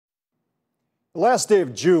The last day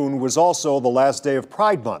of June was also the last day of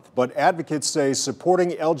Pride Month, but advocates say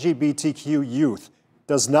supporting LGBTQ youth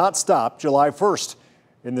does not stop July 1st.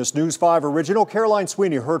 In this News 5 original, Caroline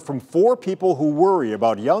Sweeney heard from 4 people who worry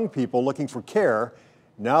about young people looking for care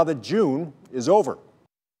now that June is over.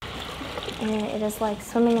 It is like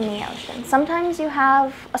swimming in the ocean. Sometimes you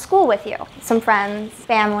have a school with you, some friends,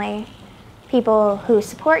 family, people who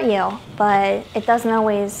support you, but it doesn't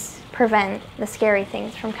always prevent the scary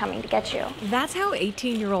things from coming to get you. That's how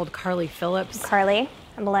 18-year-old Carly Phillips, Carly,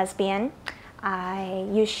 I'm a lesbian. I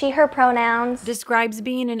use she, her pronouns. Describes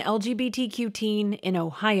being an LGBTQ teen in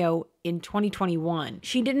Ohio in 2021.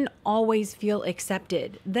 She didn't always feel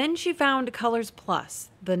accepted. Then she found Colors Plus,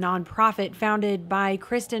 the nonprofit founded by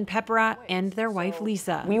Kristen Pepperat and their wife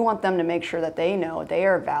Lisa. We want them to make sure that they know they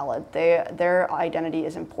are valid, their identity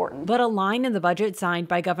is important. But a line in the budget signed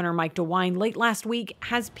by Governor Mike DeWine late last week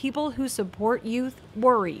has people who support youth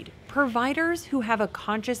worried. Providers who have a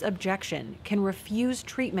conscious objection can refuse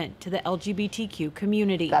treatment to the LGBTQ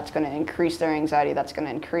community. That's going to increase their anxiety, that's going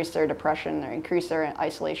to increase their depression, increase their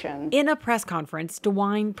isolation. In a press conference,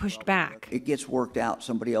 DeWine pushed back. It gets worked out,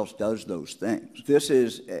 somebody else does those things. This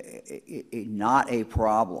is not a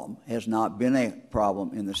problem, has not been a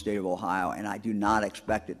problem in the state of Ohio, and I do not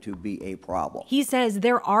expect it to be a problem. He says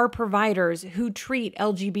there are providers who treat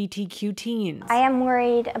LGBTQ teens. I am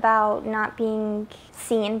worried about not being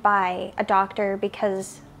seen by a doctor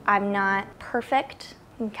because I'm not perfect,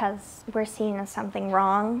 because we're seen as something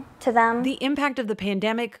wrong to them. The impact of the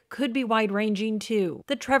pandemic could be wide-ranging too.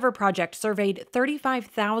 The Trevor Project surveyed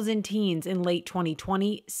 35,000 teens in late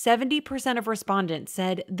 2020. 70% of respondents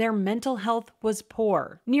said their mental health was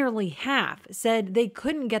poor. Nearly half said they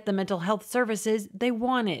couldn't get the mental health services they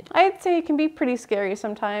wanted. I'd say it can be pretty scary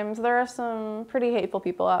sometimes. There are some pretty hateful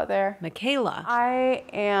people out there. Michaela. I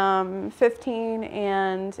am 15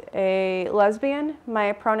 and a lesbian.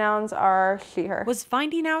 My pronouns are she, her. Was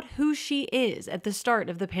finding out who she is at the start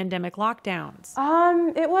of the pandemic lockdowns.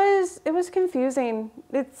 It was confusing.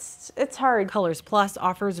 It's hard. Colors Plus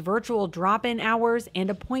offers virtual drop-in hours and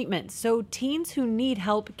appointments so teens who need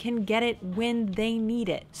help can get it when they need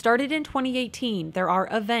it. Started in 2018, there are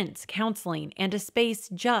events, counseling, and a space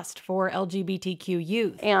just for LGBTQ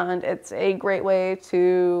youth. And it's a great way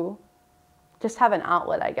to just have an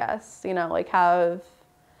outlet, I guess, you know, like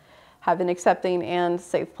have an accepting and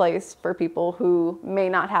safe place for people who may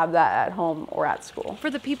not have that at home or at school. For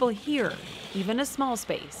the people here, even a small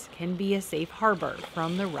space can be a safe harbor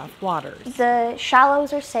from the rough waters. The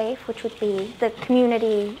shallows are safe, which would be the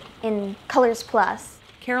community in Colors Plus.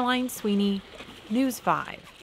 Caroline Sweeney, News 5.